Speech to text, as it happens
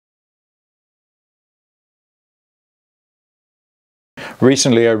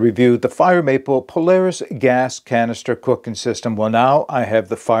Recently, I reviewed the Fire Maple Polaris gas canister cooking system. Well, now I have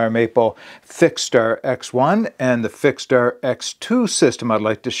the Fire Maple Fixstar X1 and the Fixstar X2 system I'd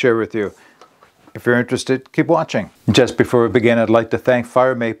like to share with you. If you're interested, keep watching. Just before we begin, I'd like to thank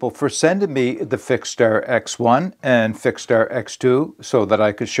Fire Maple for sending me the Fixstar X1 and Fixstar X2 so that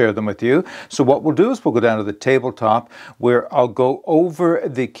I could share them with you. So what we'll do is we'll go down to the tabletop where I'll go over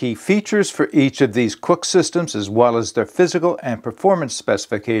the key features for each of these cook systems as well as their physical and performance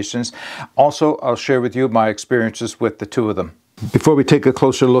specifications. Also, I'll share with you my experiences with the two of them. Before we take a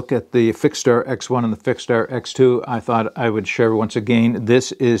closer look at the Fixstar X1 and the Fixstar X2, I thought I would share once again,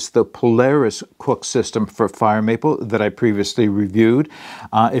 this is the Polaris cook system for Fire Maple that I previously reviewed.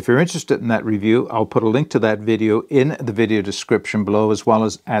 If you're interested in that review, I'll put a link to that video in the video description below, as well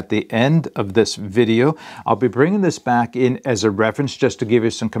as at the end of this video. I'll be bringing this back in as a reference just to give you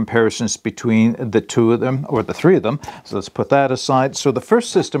some comparisons between the two of them, or the three of them. So let's put that aside. So the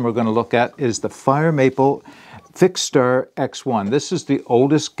first system we're going to look at is the Fire Maple Fixstar X1. This is the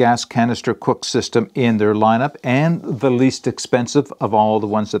oldest gas canister cook system in their lineup and the least expensive of all the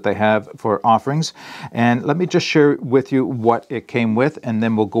ones that they have for offerings. And let me just share with you what it came with, and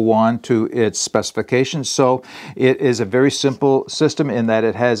then we'll go on to its specifications. So it is a very simple system in that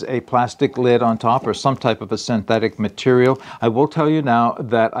it has a plastic lid on top or some type of a synthetic material. I will tell you now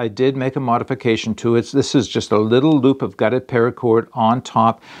that I did make a modification to it. This is just a little loop of gutted paracord on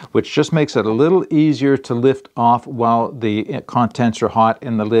top, which just makes it a little easier to lift off while the contents are hot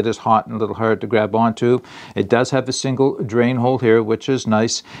and the lid is hot and a little hard to grab onto. It does have a single drain hole here, which is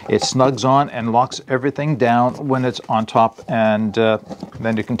nice. It snugs on and locks everything down when it's on top, and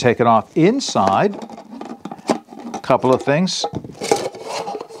then you can take it off. Inside, a couple of things.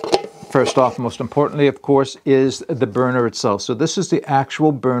 First off, most importantly, of course, is the burner itself. So this is the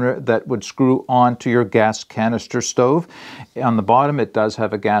actual burner that would screw onto your gas canister stove. On the bottom, it does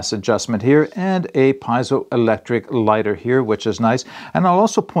have a gas adjustment here and a piezoelectric lighter here, which is nice. And I'll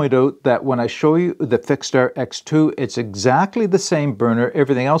also point out that when I show you the Fixstar X2, it's exactly the same burner.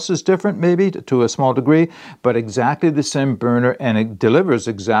 Everything else is different, maybe to a small degree, but exactly the same burner, and it delivers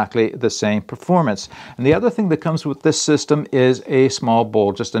exactly the same performance. And the other thing that comes with this system is a small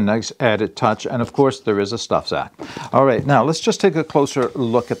bowl, just a nice added touch, and of course there is a stuff sack. All right, now let's just take a closer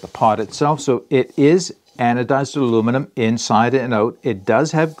look at the pot itself. So it is anodized aluminum inside and out. It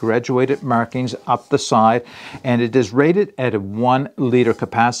does have graduated markings up the side, and it is rated at a 1 liter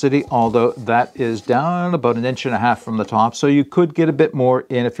capacity, although that is down about 1.5 inches from the top, so you could get a bit more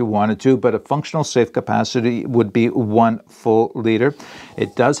in if you wanted to, but a functional safe capacity would be 1 full liter.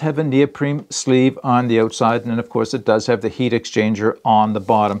 It does have a neoprene sleeve on the outside, and then of course it does have the heat exchanger on the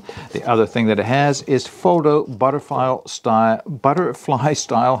bottom. The other thing that it has is photo butterfly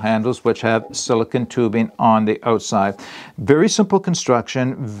style handles, which have silicone tubing on the outside. Very simple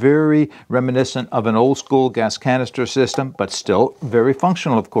construction, very reminiscent of an old school gas canister system, but still very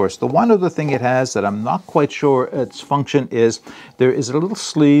functional, of course. The one other thing it has that I'm not quite sure its function is, there is a little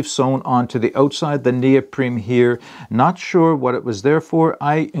sleeve sewn onto the outside, the neoprene here. Not sure what it was there for.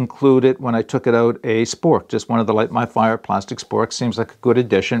 I included, when I took it out, a spork, just one of the Light My Fire plastic sporks. Seems like a good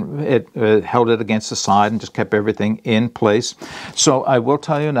addition. It held it against the side and just kept everything in place. So I will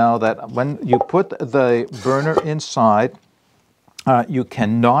tell you now that when you put the burner inside, you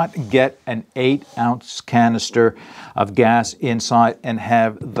cannot get an 8-ounce canister of gas inside and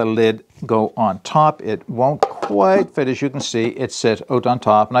have the lid go on top. It won't quite fit. As you can see, it sits out on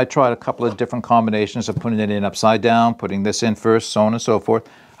top, and I tried a couple of different combinations of putting it in upside down, putting this in first, so on and so forth.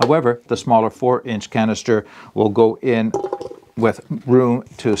 However, the smaller 4-inch canister will go in with room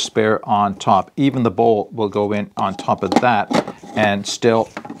to spare on top. Even the bowl will go in on top of that and still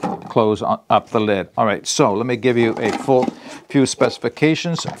close up the lid. All right, so let me give you a full few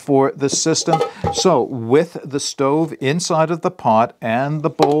specifications for this system. So with the stove inside of the pot and the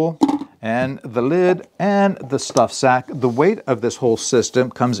bowl and the lid and the stuff sack, the weight of this whole system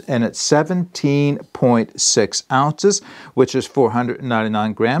comes in at 17.6 ounces, which is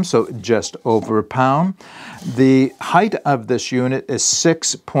 499 grams, so just over a pound. The height of this unit is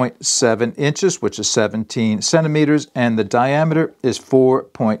 6.7 inches, which is 17 centimeters, and the diameter is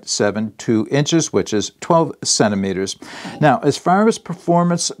 4.72 inches, which is 12 centimeters. Now, as far as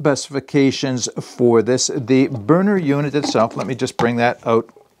performance specifications for this, the burner unit itself, let me just bring that out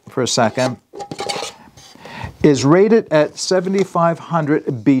for a second. is rated at 7,500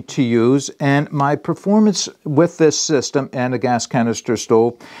 BTUs, and my performance with this system and a gas canister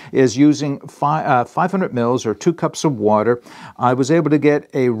stove is using 500 mils or 2 cups of water. I was able to get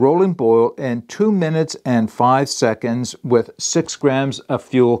a rolling boil in 2 minutes and 5 seconds with 6 grams of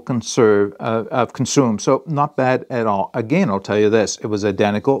fuel consumed. So not bad at all. Again, I'll tell you this, it was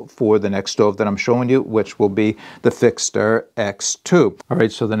identical for the next stove that I'm showing you, which will be the Fixstar X2. All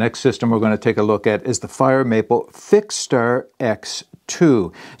right, so the next system we're going to take a look at is the Fire Maple Fixstar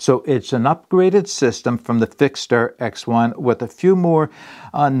X2. So it's an upgraded system from the Fixstar X1 with a few more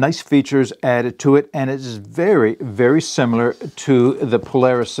nice features added to it, and it is very, very similar to the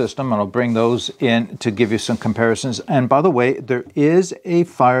Polaris system, and I'll bring those in to give you some comparisons. And by the way, there is a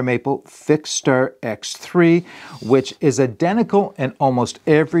Fire Maple Fixstar X3, which is identical in almost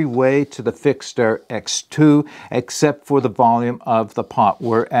every way to the Fixstar X2, except for the volume of the pot,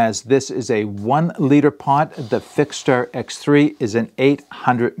 whereas this is a 1 liter pot. The Fixstar X3 is an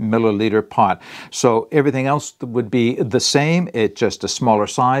 800 milliliter pot. So everything else would be the same, it's just a smaller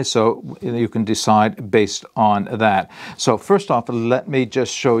size, so you can decide based on that. So first off, let me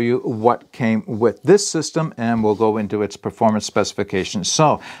just show you what came with this system, and we'll go into its performance specifications.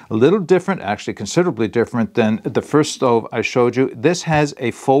 So a little different, actually considerably different than the first stove I showed you. This has a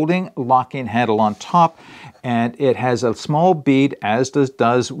folding locking handle on top, and it has a small bead, as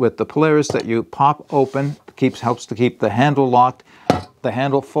does with the Polaris, that you pop open, helps to keep the handle locked. The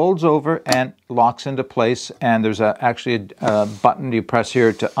handle folds over and locks into place, and there's actually a button you press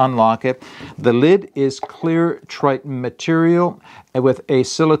here to unlock it. The lid is clear Triton material with a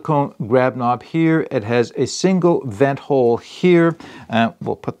silicone grab knob here. It has a single vent hole here.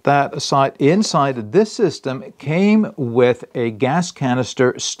 We'll put that aside. Inside this system came with a gas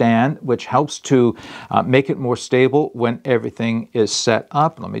canister stand, which helps to make it more stable when everything is set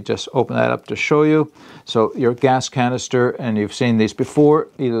up. Let me just open that up to show you. So your gas canister, and you've seen these before,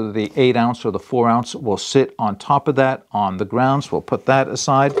 either the 8 ounce or the 4 ounce will sit on top of that on the ground. So we'll put that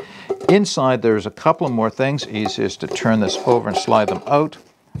aside. Inside there's a couple of more things. Easiest to turn this over and slide them out.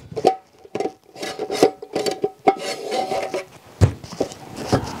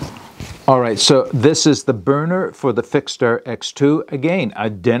 All right, so this is the burner for the Fixstar X2. Again,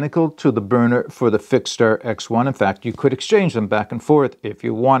 identical to the burner for the Fixstar X1. In fact, you could exchange them back and forth if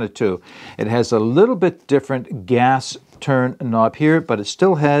you wanted to. It has a little bit different gas turn knob here, but it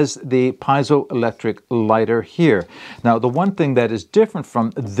still has the piezoelectric lighter here. Now, the one thing that is different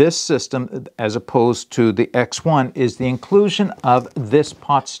from this system as opposed to the X1 is the inclusion of this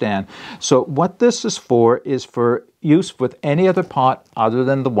pot stand. So what this is for use with any other pot other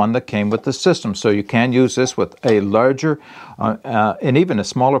than the one that came with the system. So you can use this with a larger and even a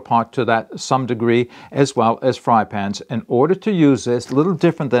smaller pot to that some degree, as well as fry pans. In order to use this, a little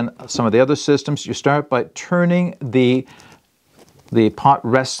different than some of the other systems, you start by turning the pot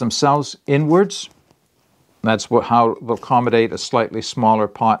rests themselves inwards. That's how it will accommodate a slightly smaller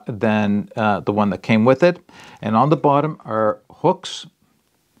pot than the one that came with it. And on the bottom are hooks,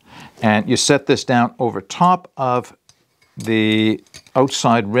 and you set this down over top of the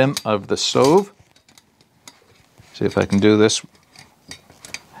outside rim of the stove. See if I can do this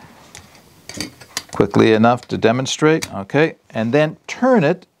quickly enough to demonstrate. Okay, and then turn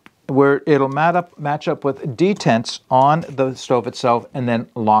it where it'll match up with detents on the stove itself and then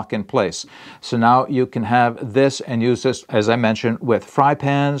lock in place. So now you can have this and use this, as I mentioned, with fry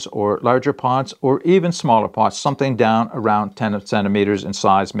pans or larger pots or even smaller pots, something down around 10 centimeters in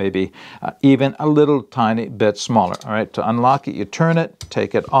size, maybe even a little tiny bit smaller. All right, to unlock it, you turn it,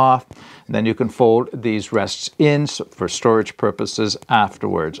 take it off, and then you can fold these rests in for storage purposes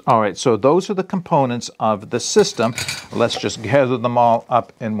afterwards. All right, so those are the components of the system. Let's just gather them all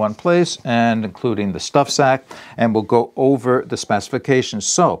up in one place, and including the stuff sack, and we'll go over the specifications.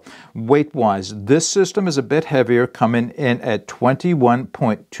 So weight-wise, this system is a bit heavier, coming in at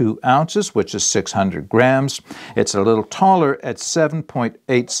 21.2 ounces, which is 600 grams. It's a little taller at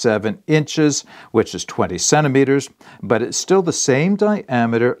 7.87 inches, which is 20 centimeters, but it's still the same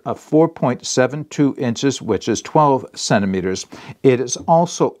diameter of 4.72 inches, which is 12 centimeters. It is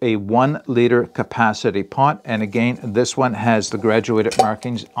also a 1 liter capacity pot, and again, this one has the graduated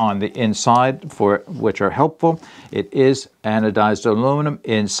markings on the inside, for which are helpful. It is anodized aluminum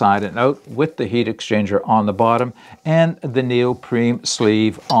inside and out with the heat exchanger on the bottom and the neoprene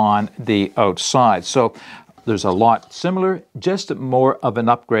sleeve on the outside. So there's a lot similar, just more of an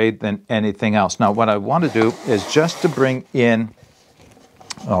upgrade than anything else. Now, what I want to do is just to bring in,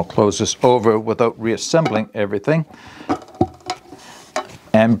 I'll close this over without reassembling everything,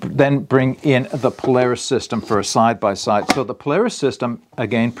 and then bring in the Polaris system for a side-by-side. So the Polaris system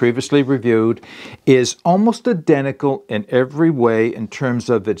again previously reviewed, is almost identical in every way in terms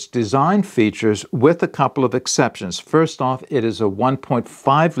of its design features, with a couple of exceptions. First off, it is a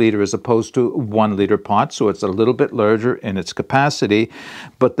 1.5 liter as opposed to 1 liter pot, so it's a little bit larger in its capacity.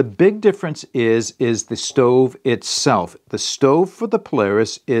 But the big difference is the stove itself. The stove for the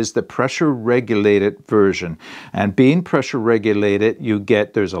Polaris is the pressure regulated version, and being pressure regulated,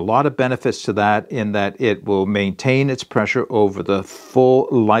 there's a lot of benefits to that, in that it will maintain its pressure over the full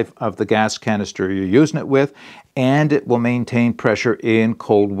life of the gas canister you're using it with, and it will maintain pressure in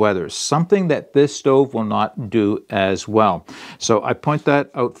cold weather, something that this stove will not do as well. So I point that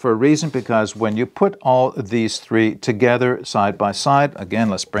out for a reason, because when you put all these three together side by side, again,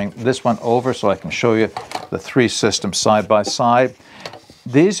 let's bring this one over so I can show you the three systems side by side.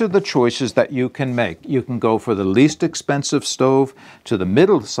 These are the choices that you can make. You can go for the least expensive stove, to the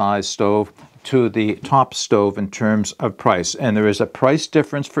middle-sized stove, to the top stove in terms of price. And there is a price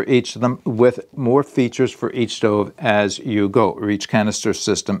difference for each of them, with more features for each stove as you go, or each canister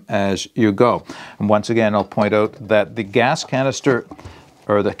system as you go. And once again, I'll point out that the gas canister,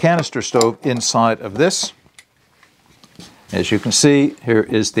 or the canister stove inside of this, as you can see, here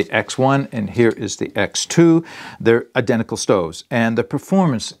is the X1 and here is the X2. They're identical stoves, and the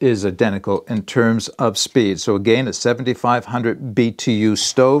performance is identical in terms of speed. So again, a 7,500 BTU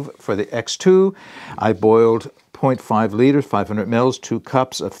stove for the X2. I boiled 0.5 liters, 500 mils, 2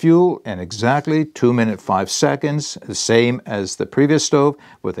 cups of fuel, in exactly 2 minutes 5 seconds, the same as the previous stove,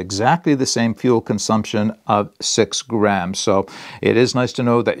 with exactly the same fuel consumption of 6 grams. So it is nice to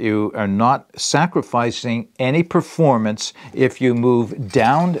know that you are not sacrificing any performance if you move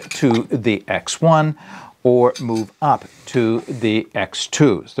down to the X1 or move up to the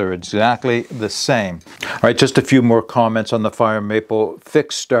X2. They're exactly the same. All right, just a few more comments on the Fire Maple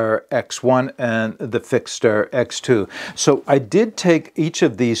Fixed Star X1 and the Fixed Star X2. So I did take each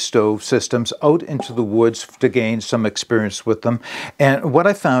of these stove systems out into the woods to gain some experience with them. And what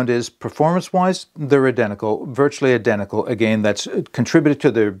I found is, performance-wise, they're identical, virtually identical. Again, that's contributed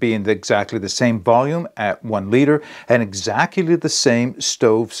to there being exactly the same volume at 1 liter and exactly the same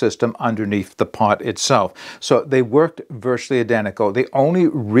stove system underneath the pot itself. So they worked virtually identical. The only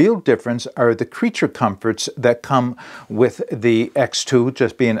real difference are the creature comforts that come with the X2,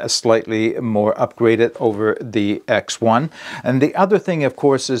 just being a slightly more upgraded over the X1. And the other thing, of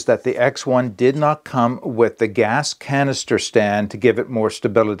course, is that the X1 did not come with the gas canister stand to give it more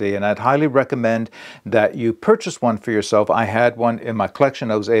stability. And I'd highly recommend that you purchase one for yourself. I had one in my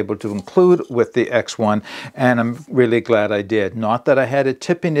collection I was able to include with the X1, and I'm really glad I did. Not that I had a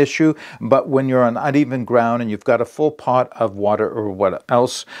tipping issue, but when you're on uneven ground and you've got a full pot of water or what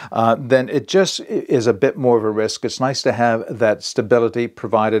else, then it just is a bit more of a risk. It's nice to have that stability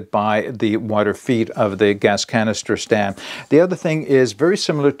provided by the water feed of the gas canister stand. The other thing is very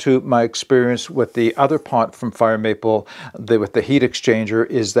similar to my experience with the other pot from Fire Maple, with the heat exchanger,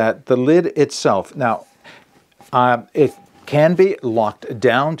 is that the lid itself, now it can be locked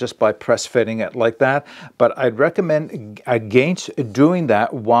down just by press fitting it like that, but I'd recommend against doing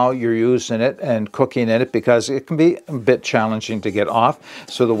that while you're using it and cooking in it, because it can be a bit challenging to get off.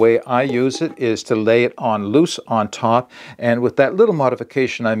 So the way I use it is to lay it on loose on top, and with that little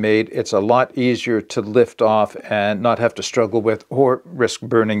modification I made, it's a lot easier to lift off and not have to struggle with or risk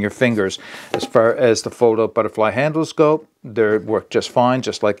burning your fingers. As far as the fold-out butterfly handles go, they work just fine,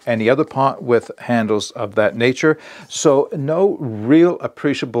 just like any other pot with handles of that nature. So no real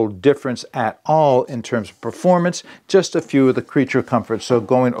appreciable difference at all in terms of performance, just a few of the creature comforts. So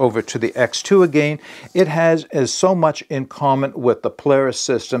going over to the X2 again, it has so much in common with the Polaris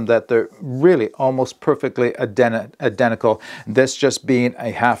system that they're really almost perfectly identical. This just being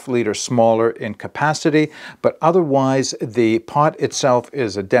a ½ liter smaller in capacity, but otherwise the pot itself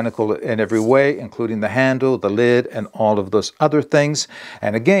is identical in every way, including the handle, the lid, and all of those other things.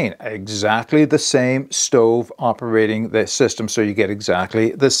 And again, exactly the same stove operating the system, so you get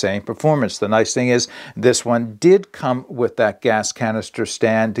exactly the same performance. The nice thing is this one did come with that gas canister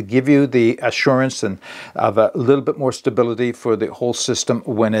stand to give you the assurance and of a little bit more stability for the whole system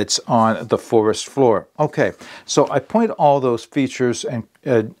when it's on the forest floor. Okay, so I point all those features and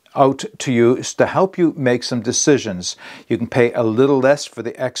out to you is to help you make some decisions. You can pay a little less for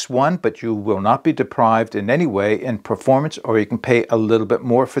the X1, but you will not be deprived in any way in performance, or you can pay a little bit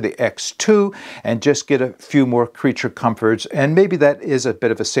more for the X2 and just get a few more creature comforts, and maybe that is a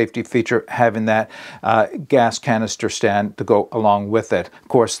bit of a safety feature, having that gas canister stand to go along with it. Of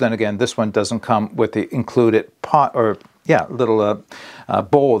course, then again, this one doesn't come with the included pot or yeah, little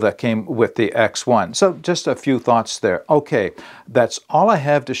bowl that came with the X1. So just a few thoughts there. Okay, that's all I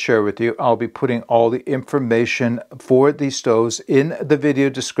have to share with you. I'll be putting all the information for these stoves in the video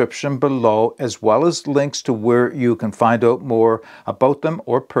description below, as well as links to where you can find out more about them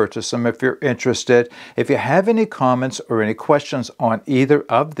or purchase them if you're interested. If you have any comments or any questions on either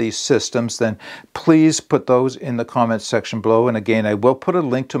of these systems, then please put those in the comments section below. And again, I will put a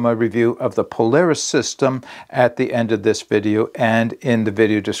link to my review of the Polaris system at the end of this video and in the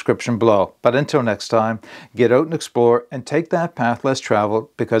video description below. But until next time, get out and explore and take that path less traveled,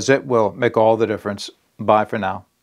 because it will make all the difference. Bye for now.